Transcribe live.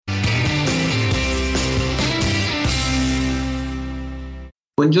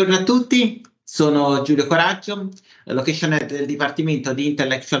Buongiorno a tutti, sono Giulio Coraggio, location head del dipartimento di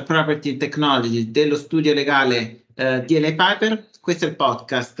Intellectual Property and Technology dello studio legale DLA Piper. Questo è il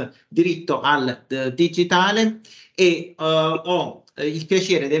podcast diritto al digitale e ho il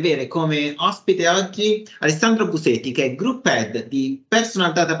piacere di avere come ospite oggi Alessandro Busetti, che è Group Head di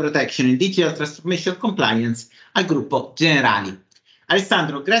Personal Data Protection e Digital Transformation Compliance al gruppo Generali.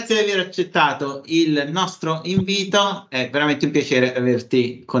 Alessandro, grazie di aver accettato il nostro invito, è veramente un piacere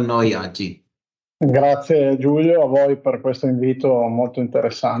averti con noi oggi. Grazie Giulio, a voi per questo invito molto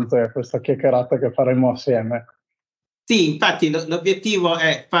interessante, questa chiacchierata che faremo assieme. Sì, infatti l'obiettivo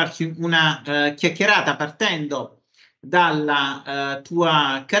è farci una chiacchierata partendo dalla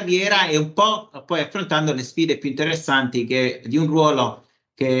tua carriera e un po' poi affrontando le sfide più interessanti di un ruolo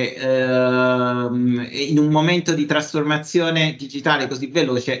che in un momento di trasformazione digitale così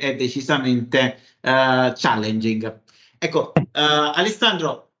veloce è decisamente challenging. Ecco,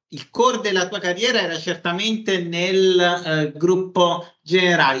 Alessandro, il core della tua carriera era certamente nel gruppo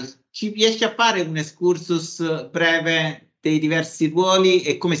Generali. Ci riesci a fare un excursus breve dei diversi ruoli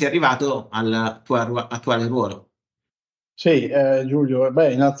e come sei arrivato al tuo attuale ruolo? Sì, Giulio,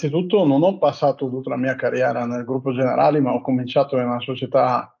 innanzitutto non ho passato tutta la mia carriera nel gruppo Generali, ma ho cominciato in una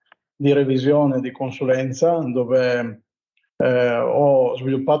società di revisione, di consulenza, dove ho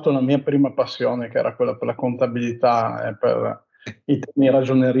sviluppato la mia prima passione, che era quella per la contabilità e per i temi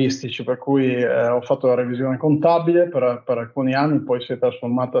ragionieristici, per cui ho fatto la revisione contabile per alcuni anni, poi si è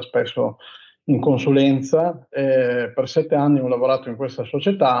trasformata spesso in consulenza. Per 7 anni ho lavorato in questa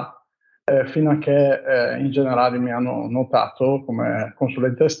società fino a che in generale mi hanno notato come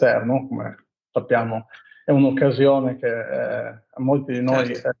consulente esterno. Come sappiamo è un'occasione che molti di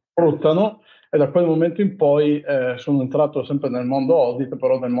noi sfruttano, e da quel momento in poi sono entrato sempre nel mondo audit,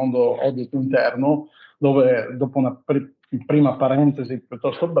 però nel mondo audit interno, dove dopo una prima parentesi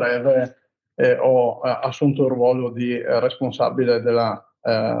piuttosto breve ho assunto il ruolo di responsabile della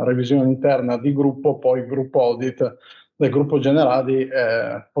revisione interna di gruppo, poi gruppo audit del gruppo Generali,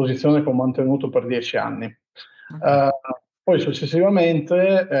 posizione che ho mantenuto per 10 anni. Poi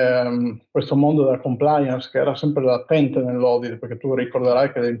successivamente questo mondo della compliance, che era sempre latente nell'audit, perché tu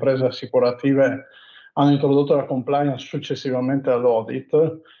ricorderai che le imprese assicurative hanno introdotto la compliance successivamente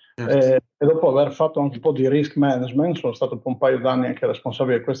all'audit, e dopo aver fatto anche un po' di risk management, sono stato per un paio d'anni anche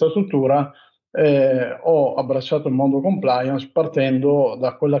responsabile di questa struttura, ho abbracciato il mondo compliance partendo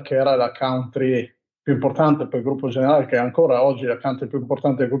da quella che era la country più importante per il gruppo Generali, che è ancora oggi la country più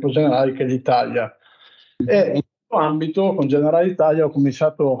importante del gruppo Generali, che è l'Italia. E in questo ambito, con Generali Italia, ho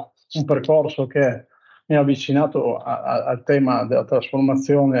cominciato un percorso che mi ha avvicinato al tema della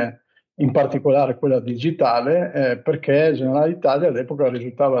trasformazione, in particolare quella digitale, perché Generali Italia all'epoca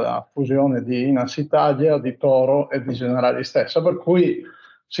risultava la fusione di Inas Italia, di Toro e di Generali stessa, per cui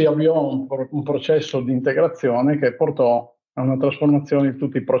si avviò un processo di integrazione che portò a una trasformazione di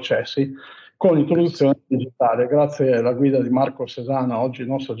tutti i processi, con l'introduzione digitale. Grazie alla guida di Marco Sesana, oggi il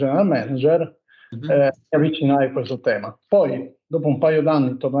nostro general manager, mi avvicinai a questo tema. Poi, dopo un paio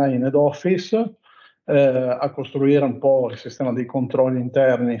d'anni, tornai in head office a costruire un po' il sistema dei controlli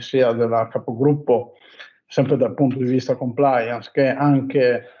interni, sia della capogruppo, sempre dal punto di vista compliance, che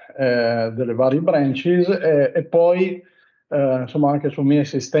anche delle varie branches, e poi insomma anche su mia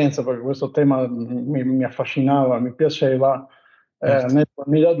insistenza, perché questo tema mi affascinava, mi piaceva. Nel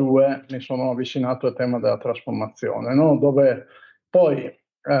 2002 mi sono avvicinato al tema della trasformazione, no? Dove poi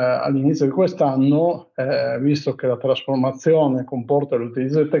all'inizio di quest'anno, visto che la trasformazione comporta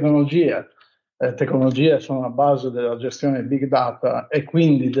l'utilizzo di tecnologie sono a base della gestione big data e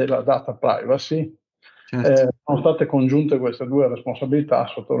quindi della data privacy, sono state congiunte queste due responsabilità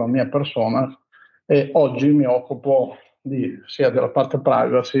sotto la mia persona, e oggi mi occupo sia della parte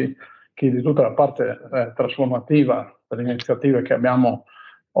privacy che di tutta la parte trasformativa delle iniziative che abbiamo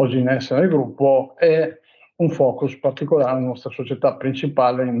oggi in essere nel gruppo, e un focus particolare nella nostra società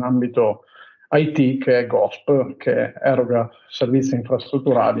principale in ambito IT, che è GOSP, che eroga servizi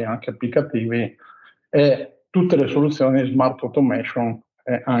infrastrutturali anche applicativi e tutte le soluzioni di smart automation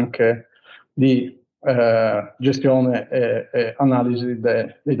e anche di gestione e analisi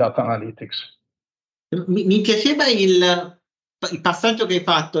dei data analytics. Mi piaceva il passaggio che hai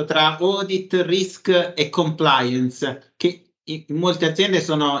fatto tra audit, risk e compliance, che in molte aziende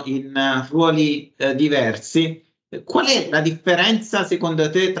sono in ruoli diversi. Qual è la differenza secondo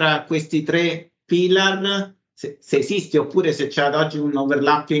te tra questi tre pillar, se esiste, oppure se c'è ad oggi un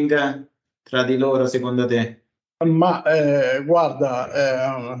overlapping tra di loro secondo te? Ma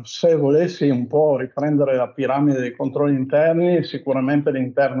guarda, se volessi un po' riprendere la piramide dei controlli interni, sicuramente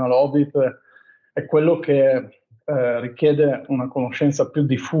l'internal audit è quello che richiede una conoscenza più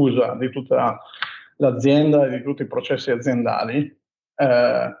diffusa di tutta l'azienda e di tutti i processi aziendali,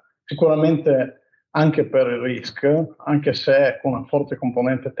 sicuramente anche per il risk, anche se con una forte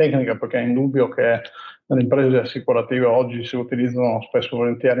componente tecnica, perché è indubbio che nelle imprese assicurative oggi si utilizzano spesso e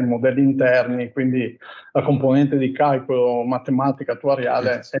volentieri modelli interni, quindi la componente di calcolo matematica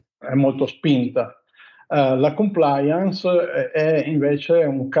attuariale è molto spinta. La compliance è invece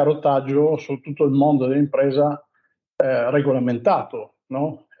un carotaggio su tutto il mondo dell'impresa regolamentato,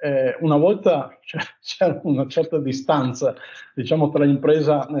 no? Una volta c'era una certa distanza, diciamo, tra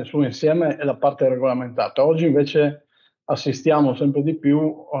l'impresa nel suo insieme e la parte regolamentata. Oggi invece assistiamo sempre di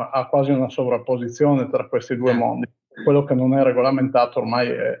più a quasi una sovrapposizione tra questi due mondi. Quello che non è regolamentato ormai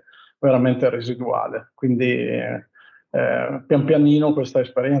è veramente residuale. Quindi pian pianino questa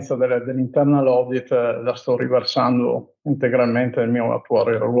esperienza dell'internal audit la sto riversando integralmente nel mio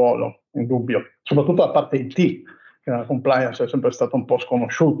attuale ruolo, in dubbio. Soprattutto la parte IT, che nella compliance è sempre stato un po'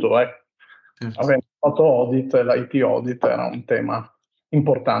 sconosciuto. Avendo fatto audit, l'IT audit era un tema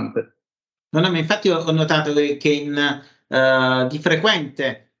importante. No, ma infatti ho notato che di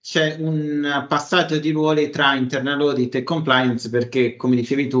frequente c'è un passaggio di ruoli tra internal audit e compliance perché, come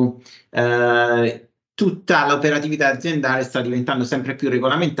dicevi tu, tutta l'operatività aziendale sta diventando sempre più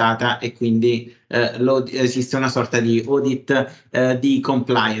regolamentata e quindi esiste una sorta di audit di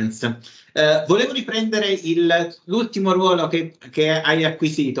compliance. Volevo riprendere l'ultimo ruolo che hai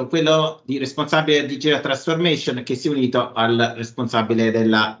acquisito, quello di responsabile digital transformation, che si è unito al responsabile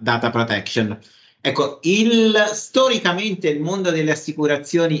della data protection. Ecco, storicamente il mondo delle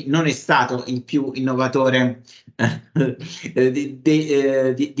assicurazioni non è stato il più innovatore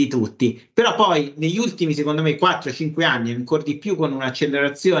di tutti, però poi negli ultimi, secondo me, 4-5 anni, ancora di più con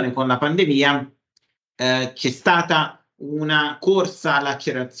un'accelerazione con la pandemia, c'è stata una corsa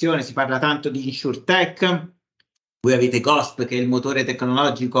all'accelerazione. Si parla tanto di InsurTech, voi avete GOSP, che è il motore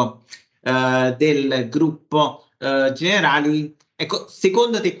tecnologico del gruppo Generali. Ecco,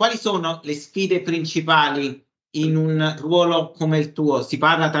 secondo te quali sono le sfide principali in un ruolo come il tuo? Si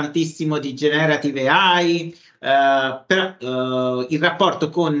parla tantissimo di generative AI, però il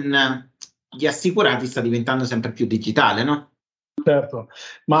rapporto con gli assicurati sta diventando sempre più digitale, no? Certo,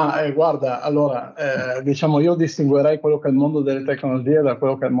 ma guarda, allora, diciamo, io distinguerei quello che è il mondo delle tecnologie da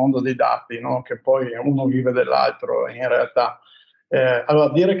quello che è il mondo dei dati, no? Che poi uno vive dell'altro in realtà. Allora,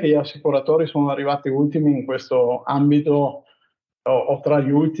 dire che gli assicuratori sono arrivati ultimi in questo ambito o tra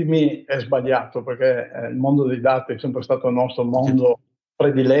gli ultimi è sbagliato, perché il mondo dei dati è sempre stato il nostro mondo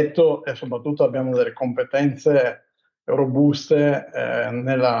prediletto e soprattutto abbiamo delle competenze robuste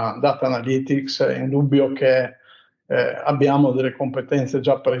nella data analytics. È indubbio che abbiamo delle competenze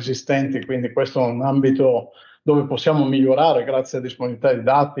già preesistenti, quindi questo è un ambito dove possiamo migliorare grazie a disponibilità di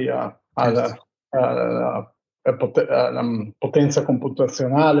dati, alla potenza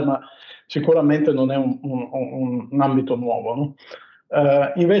computazionale, ma sicuramente non è un ambito nuovo, no?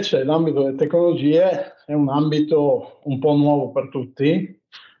 Invece l'ambito delle tecnologie è un ambito un po' nuovo per tutti.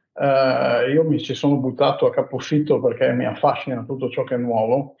 Io mi ci sono buttato a capofitto perché mi affascina tutto ciò che è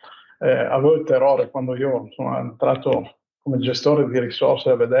nuovo. Avevo il terrore quando io sono entrato come gestore di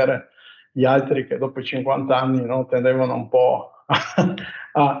risorse a vedere gli altri che dopo i 50 anni, no, tendevano un po'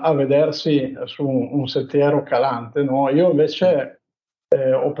 a vedersi su un sentiero calante, no? Io invece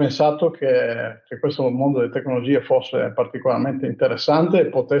ho pensato che questo mondo delle tecnologie fosse particolarmente interessante e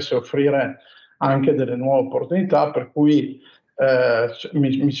potesse offrire anche delle nuove opportunità, per cui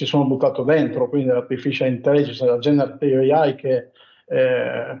mi ci sono buttato dentro. Quindi l'artificial intelligence, la generative AI, che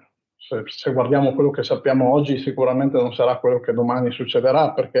se guardiamo quello che sappiamo oggi sicuramente non sarà quello che domani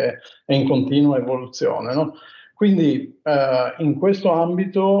succederà, perché è in continua evoluzione, no? Quindi in questo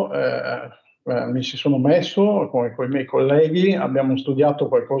ambito mi ci sono messo con i miei colleghi, abbiamo studiato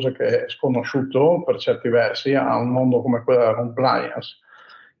qualcosa che è sconosciuto per certi versi a un mondo come quello della compliance,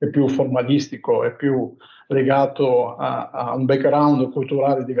 che è più formalistico e più legato a un background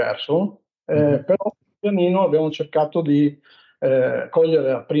culturale diverso, però pianino abbiamo cercato di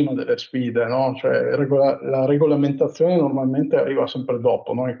cogliere la prima delle sfide, no? Cioè, la regolamentazione normalmente arriva sempre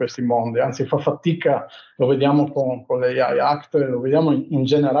dopo, no? In questi mondi, anzi fa fatica, lo vediamo con l'AI Act, lo vediamo in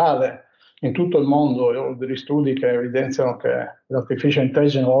generale in tutto il mondo. Io ho degli studi che evidenziano che l'artificial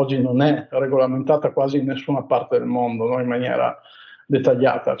intelligence oggi non è regolamentata quasi in nessuna parte del mondo, no? In maniera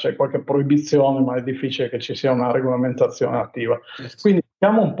dettagliata. C'è qualche proibizione, ma è difficile che ci sia una regolamentazione attiva. Quindi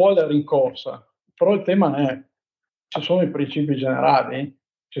siamo un po' alla rincorsa, però il tema è: ci sono i principi generali,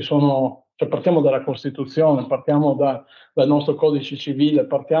 cioè partiamo dalla Costituzione, partiamo dal nostro codice civile,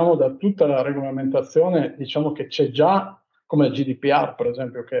 partiamo da tutta la regolamentazione, diciamo, che c'è già come il GDPR, per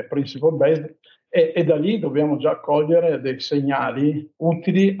esempio, che è principle based, e da lì dobbiamo già cogliere dei segnali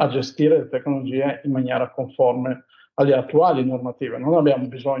utili a gestire le tecnologie in maniera conforme alle attuali normative. Non abbiamo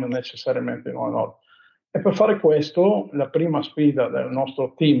bisogno necessariamente di nuove norme. E per fare questo, la prima sfida del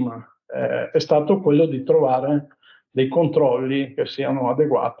nostro team è stato quello di trovare dei controlli che siano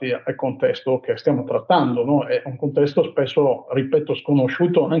adeguati al contesto che stiamo trattando, no? È un contesto spesso, ripeto,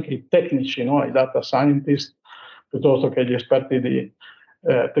 sconosciuto anche ai tecnici, no? Ai data scientist, piuttosto che agli esperti di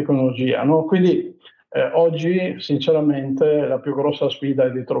tecnologia, no? Quindi oggi, sinceramente, la più grossa sfida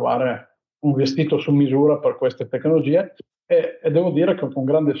è di trovare un vestito su misura per queste tecnologie e devo dire che con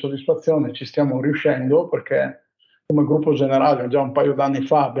grande soddisfazione ci stiamo riuscendo, perché come gruppo generale già un paio d'anni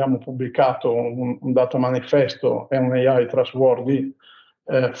fa abbiamo pubblicato un data manifesto e un AI trustworthy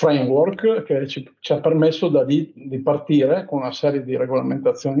framework che ci ha permesso da lì di partire con una serie di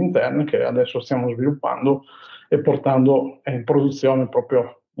regolamentazioni interne che adesso stiamo sviluppando e portando in produzione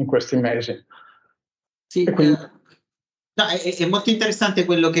proprio in questi mesi. Sì, E quindi no, è molto interessante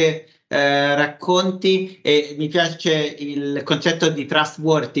quello che racconti e mi piace il concetto di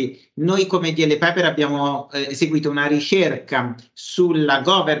trustworthy. Noi come DLA Piper abbiamo eseguito una ricerca sulla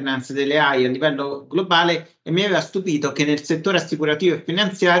governance delle AI a livello globale e mi aveva stupito che nel settore assicurativo e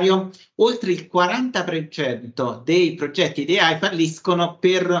finanziario oltre il 40% dei progetti di AI falliscono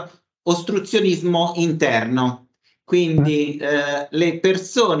per ostruzionismo interno. Quindi le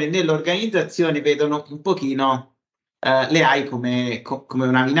persone nell'organizzazione vedono un pochino le AI come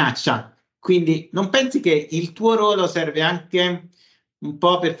una minaccia. Quindi non pensi che il tuo ruolo serve anche un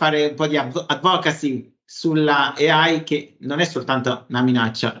po' per fare un po' di advocacy sulla AI che non è soltanto una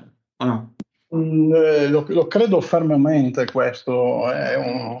minaccia, o no? Lo credo fermamente questo.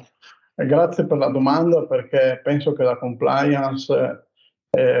 Grazie per la domanda, perché penso che la compliance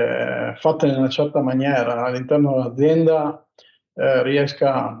fatta in una certa maniera all'interno dell'azienda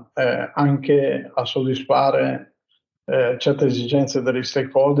riesca anche a soddisfare certe esigenze degli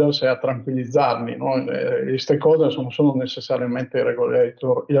stakeholders e a tranquillizzarli, no? Gli stakeholders non sono necessariamente i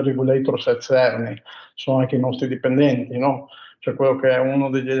regulators esterni, sono anche i nostri dipendenti, no? Cioè quello che è uno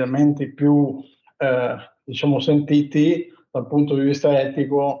degli elementi più diciamo sentiti dal punto di vista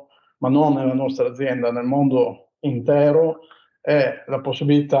etico, ma non nella nostra azienda, nel mondo intero, è la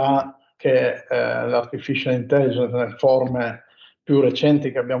possibilità che l'artificial intelligence nelle forme più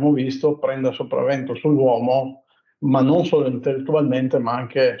recenti che abbiamo visto prenda sopravvento sull'uomo, ma non solo intellettualmente, ma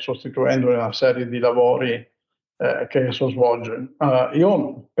anche sostituendo una serie di lavori che esso svolge.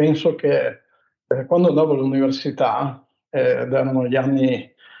 Io penso che quando andavo all'università, ed erano gli anni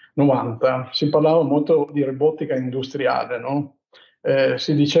 90, si parlava molto di robotica industriale, no?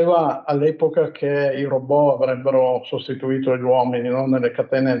 Si diceva all'epoca che i robot avrebbero sostituito gli uomini, no? Nelle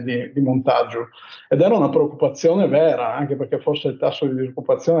catene di montaggio, ed era una preoccupazione vera, anche perché forse il tasso di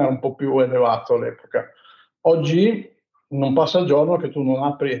disoccupazione era un po' più elevato all'epoca. Oggi non passa giorno che tu non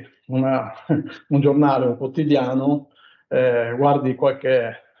apri un giornale, un quotidiano, guardi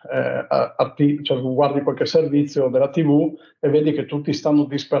cioè guardi qualche servizio della TV e vedi che tutti stanno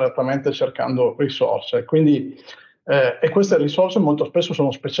disperatamente cercando risorse. Quindi, e queste risorse molto spesso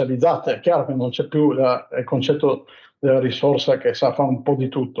sono specializzate. È chiaro che non c'è più il concetto della risorsa che sa fare un po' di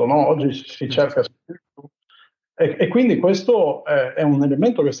tutto, no? Oggi si cerca sempre di più. E quindi questo è un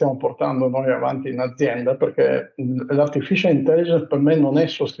elemento che stiamo portando noi avanti in azienda, perché l'artificial intelligence per me non è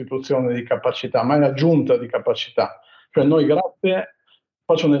sostituzione di capacità, ma è aggiunta di capacità. Cioè noi grazie,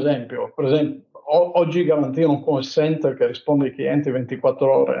 faccio un esempio, per esempio oggi garantire un call center che risponde ai clienti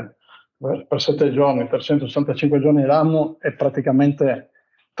 24 ore per 7 giorni, 365 giorni l'anno è praticamente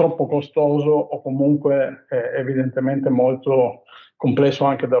troppo costoso o comunque evidentemente molto complesso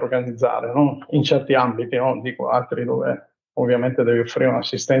anche da organizzare, no? In certi ambiti, no? Dico altri dove ovviamente devi offrire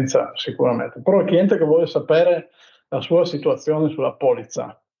un'assistenza sicuramente. Però il cliente che vuole sapere la sua situazione sulla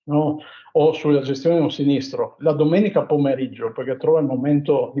polizza, no? O sulla gestione di un sinistro, la domenica pomeriggio, perché trova il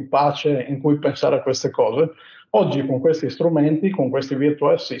momento di pace in cui pensare a queste cose, oggi con questi strumenti, con questi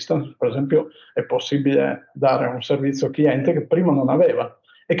virtual assistant, per esempio, è possibile dare un servizio al cliente che prima non aveva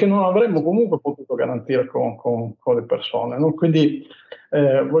e che non avremmo comunque potuto garantire con le persone, no? Quindi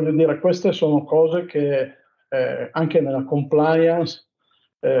voglio dire, queste sono cose che anche nella compliance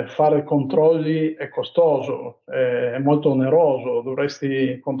fare controlli è costoso, è molto oneroso,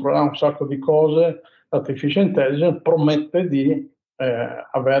 dovresti controllare un sacco di cose. L'artificial intelligence promette di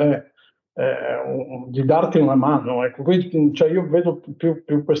avere di darti una mano, ecco. Quindi, cioè io vedo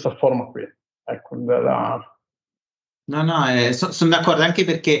più questa forma qui, ecco, No, no, sono d'accordo anche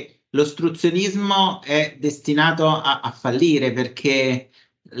perché l'ostruzionismo è destinato a fallire perché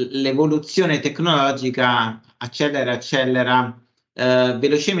l'evoluzione tecnologica accelera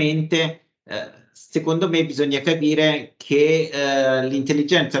velocemente. Secondo me bisogna capire che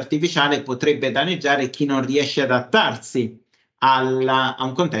l'intelligenza artificiale potrebbe danneggiare chi non riesce ad adattarsi a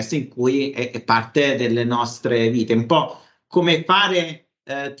un contesto in cui è parte delle nostre vite. Un po' come fare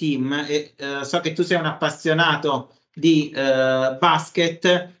team. So che tu sei un appassionato di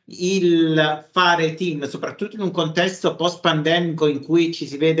basket. Il fare team, soprattutto in un contesto post-pandemico in cui ci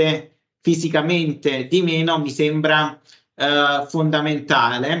si vede fisicamente di meno, mi sembra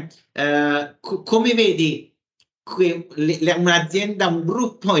fondamentale. Come vedi un'azienda, un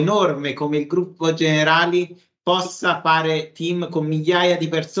gruppo enorme come il gruppo Generali possa fare team con migliaia di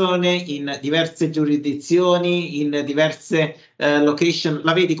persone in diverse giurisdizioni, in diverse location?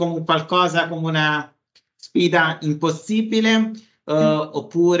 La vedi come qualcosa, come una sfida impossibile,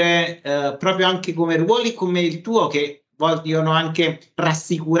 oppure proprio anche come ruoli come il tuo, che vogliono anche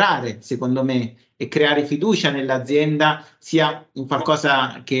rassicurare, secondo me, e creare fiducia nell'azienda, sia un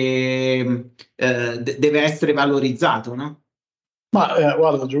qualcosa che deve essere valorizzato, no? Ma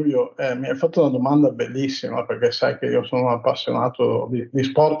guarda Giulio, mi hai fatto una domanda bellissima, perché sai che io sono appassionato di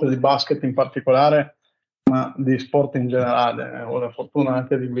sport, di basket in particolare, ma di sport in generale. Ho la fortuna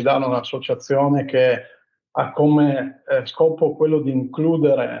anche di guidare un'associazione che ha come scopo quello di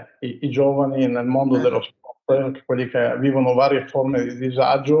includere i giovani nel mondo dello sport, quelli che vivono varie forme di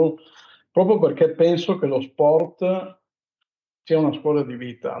disagio, proprio perché penso che lo sport sia una scuola di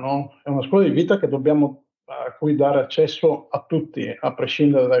vita, no? È una scuola di vita che a cui dare accesso a tutti, a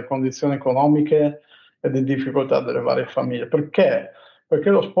prescindere dalle condizioni economiche e le difficoltà delle varie famiglie. Perché? Perché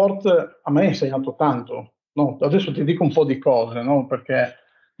lo sport a me ha insegnato tanto, no? Adesso ti dico un po' di cose, no? Perché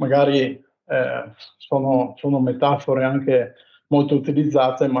magari sono metafore anche molto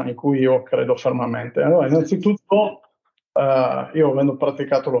utilizzate, ma in cui io credo fermamente. Allora, innanzitutto, io avendo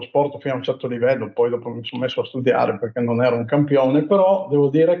praticato lo sport fino a un certo livello, poi dopo mi sono messo a studiare perché non ero un campione, però devo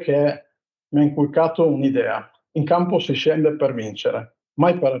dire che mi ha inculcato un'idea. In campo si scende per vincere,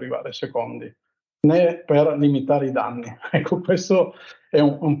 mai per arrivare secondi, né per limitare i danni. Ecco, questo è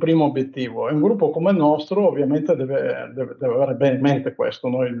un primo obiettivo. E un gruppo come il nostro ovviamente deve avere bene in mente questo.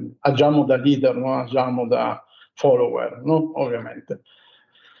 Noi agiamo da leader, non agiamo da follower, no? Ovviamente.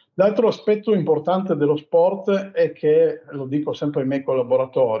 L'altro aspetto importante dello sport è che, lo dico sempre ai miei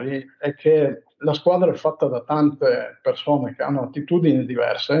collaboratori, è che la squadra è fatta da tante persone che hanno attitudini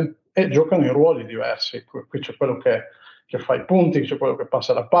diverse e giocano in ruoli diversi. Qui c'è quello che fa i punti, c'è quello che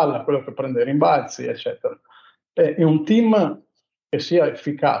passa la palla, quello che prende i rimbalzi, eccetera. E in un team che sia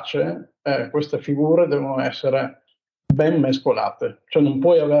efficace, queste figure devono essere ben mescolate. Cioè non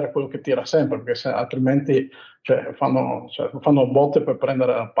puoi avere quello che tira sempre, perché altrimenti fanno botte per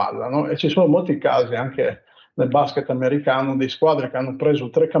prendere la palla, no? E ci sono molti casi anche nel basket americano di squadre che hanno preso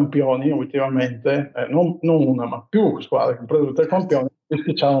 3 campioni ultimamente, non una ma più squadre che hanno preso 3 campioni e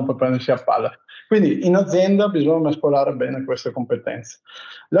spicciavano per prendersi a palla. Quindi in azienda bisogna mescolare bene queste competenze.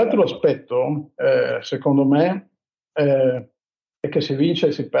 L'altro aspetto, secondo me, è che si vince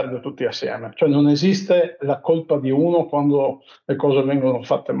e si perde tutti assieme. Cioè non esiste la colpa di uno quando le cose vengono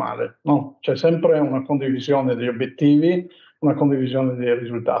fatte male, no? C'è sempre una condivisione degli obiettivi, una condivisione dei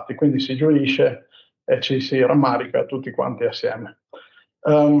risultati, quindi si gioisce e ci si rammarica tutti quanti assieme.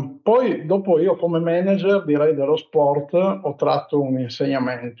 Poi dopo io come manager direi dello sport ho tratto un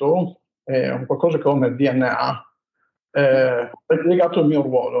insegnamento, un qualcosa che ho nel DNA, è legato al mio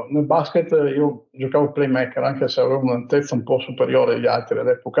ruolo. Nel basket io giocavo playmaker, anche se avevo un'altezza un po' superiore agli altri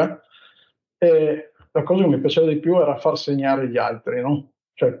all'epoca, e la cosa che mi piaceva di più era far segnare gli altri, no?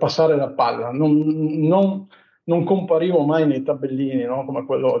 Cioè passare la palla. Non comparivo mai nei tabellini, no? Come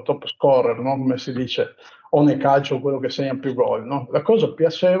quello top scorer, no? Come si dice, o nel calcio quello che segna più gol, no? La cosa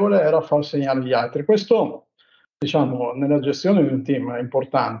piacevole era far segnare gli altri. Questo, diciamo, nella gestione di un team è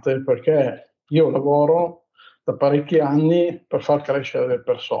importante perché io lavoro da parecchi anni per far crescere le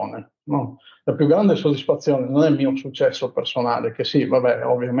persone, no? La più grande soddisfazione non è il mio successo personale, che sì, vabbè,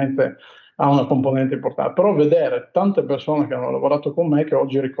 ovviamente ha una componente importante, però vedere tante persone che hanno lavorato con me, che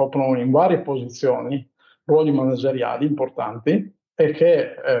oggi ricoprono in varie posizioni, ruoli manageriali importanti, e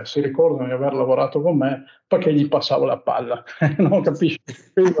che si ricordano di aver lavorato con me perché gli passavo la palla, non capisci?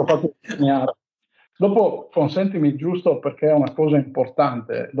 Quindi ho fatto insegnare. Dopo, consentimi giusto perché è una cosa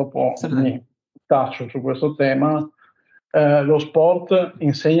importante, dopo mi taccio su questo tema, lo sport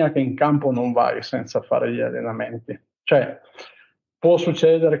insegna che in campo non vai senza fare gli allenamenti. Cioè, può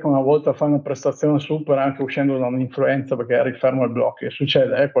succedere che una volta fai una prestazione super anche uscendo da un'influenza perché eri fermo ai blocchi.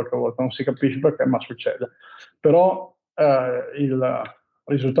 Succede, qualche volta, non si capisce perché, ma succede. Però il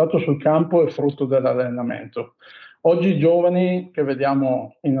risultato sul campo è frutto dell'allenamento. Oggi i giovani che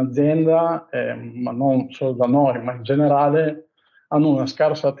vediamo in azienda, ma non solo da noi, ma in generale, hanno una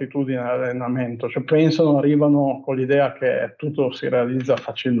scarsa attitudine all'allenamento, cioè pensano, arrivano con l'idea che tutto si realizza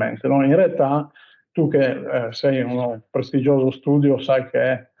facilmente, no? In realtà tu che sei uno prestigioso studio sai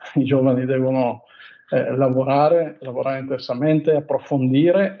che i giovani devono lavorare intensamente,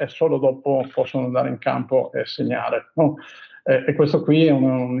 approfondire e solo dopo possono andare in campo e segnare, no? E questo qui è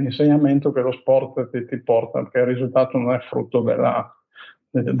un insegnamento che lo sport ti porta, perché il risultato non è frutto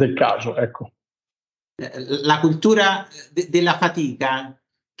del caso, ecco. La cultura della fatica,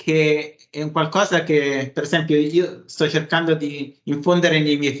 che è un qualcosa che, per esempio, io sto cercando di infondere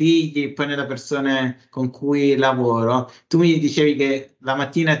nei miei figli e poi nelle persone con cui lavoro. Tu mi dicevi che la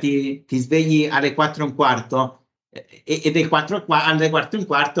mattina ti svegli alle 4 e un quarto e alle 4 e un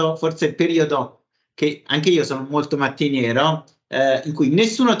quarto forse è il periodo che anche io sono molto mattiniero, in cui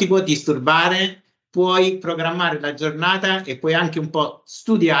nessuno ti può disturbare, puoi programmare la giornata e puoi anche un po'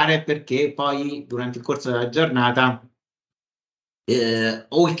 studiare, perché poi durante il corso della giornata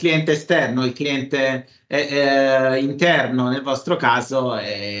o il cliente esterno, il cliente interno, nel vostro caso,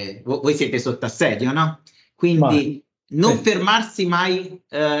 voi siete sotto assedio, no? Quindi non Sì. fermarsi mai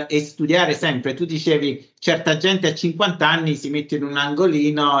e studiare sempre. Tu dicevi, certa gente a 50 anni si mette in un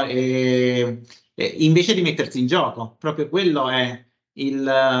angolino invece di mettersi in gioco. Proprio quello è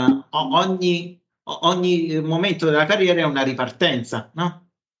ogni momento della carriera è una ripartenza, no?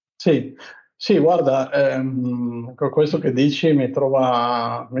 Sì, sì, guarda, con questo che dici mi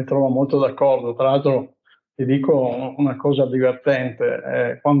trova molto d'accordo. Tra l'altro ti dico una cosa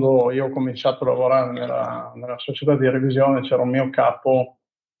divertente. Quando io ho cominciato a lavorare nella società di revisione c'era un mio capo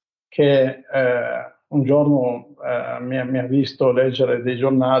che un giorno mi ha visto leggere dei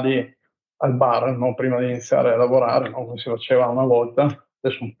giornali al bar, no, prima di iniziare a lavorare, no, come si faceva una volta,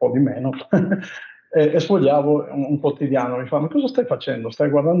 adesso un po' di meno, e sfogliavo un quotidiano. Mi fa: ma cosa stai facendo? Stai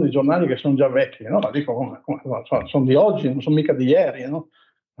guardando i giornali che sono già vecchi? No, ma dico, sono di oggi, non sono mica di ieri, no?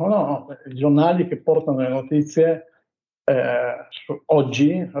 No, no, i giornali che portano le notizie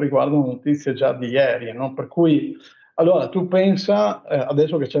oggi riguardano notizie già di ieri, no? Per cui, allora, tu pensa,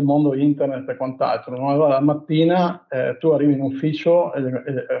 adesso che c'è il mondo internet e quant'altro, no? Allora, la mattina tu arrivi in ufficio e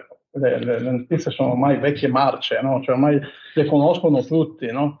le notizie sono ormai vecchie marce, no? Cioè ormai le conoscono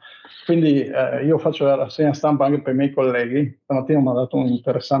tutti, no? Quindi io faccio la rassegna stampa anche per i miei colleghi. Stamattina mi ha dato un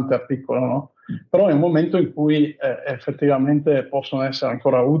interessante articolo, no? Però è un momento in cui effettivamente possono essere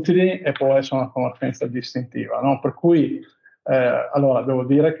ancora utili e può essere una conoscenza distintiva, no? Per cui, allora, devo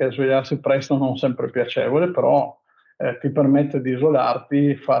dire che svegliarsi presto non è sempre piacevole, però ti permette di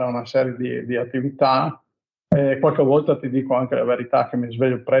isolarti, fare una serie di attività. Qualche volta ti dico anche la verità che mi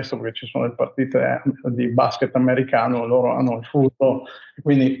sveglio presto perché ci sono le partite di basket americano, loro hanno il football,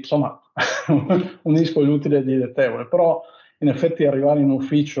 quindi insomma unisco l'utile e il dilettevole, però in effetti arrivare in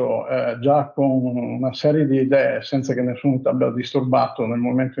ufficio già con una serie di idee senza che nessuno ti abbia disturbato nel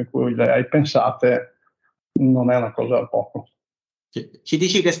momento in cui le hai pensate non è una cosa da poco. Ci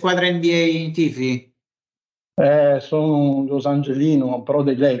dici che squadra NBA tifi? Sono un Los Angelino, però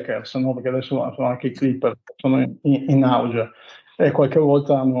dei Lakers, no? Perché adesso sono anche i Clipper, sono in auge e qualche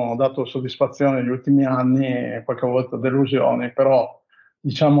volta hanno dato soddisfazione negli ultimi anni e qualche volta delusioni, però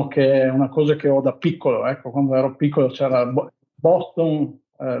diciamo che è una cosa che ho da piccolo, ecco, quando ero piccolo c'era Boston,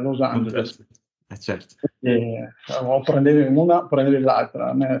 Los Angeles. Certo. O prendevi una o prendevi l'altra.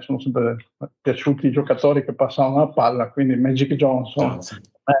 A me sono sempre piaciuti i giocatori che passavano la palla, quindi Magic Johnson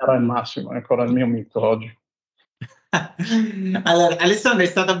era il massimo, è ancora il mio mito oggi. Allora, Alessandro, è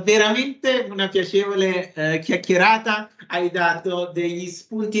stata veramente una piacevole chiacchierata. Hai dato degli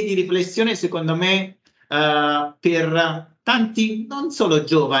spunti di riflessione, secondo me, per tanti, non solo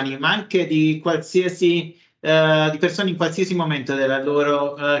giovani, ma anche di persone in qualsiasi momento della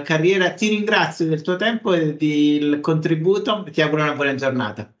loro carriera. Ti ringrazio del tuo tempo e del contributo. Ti auguro una buona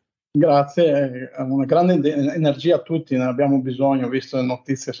giornata. Grazie, una grande energia a tutti, ne abbiamo bisogno, visto le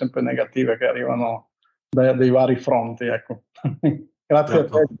notizie sempre negative che arrivano dai vari fronti. Ecco. Grazie a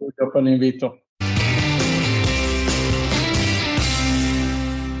te, Giulio, per l'invito.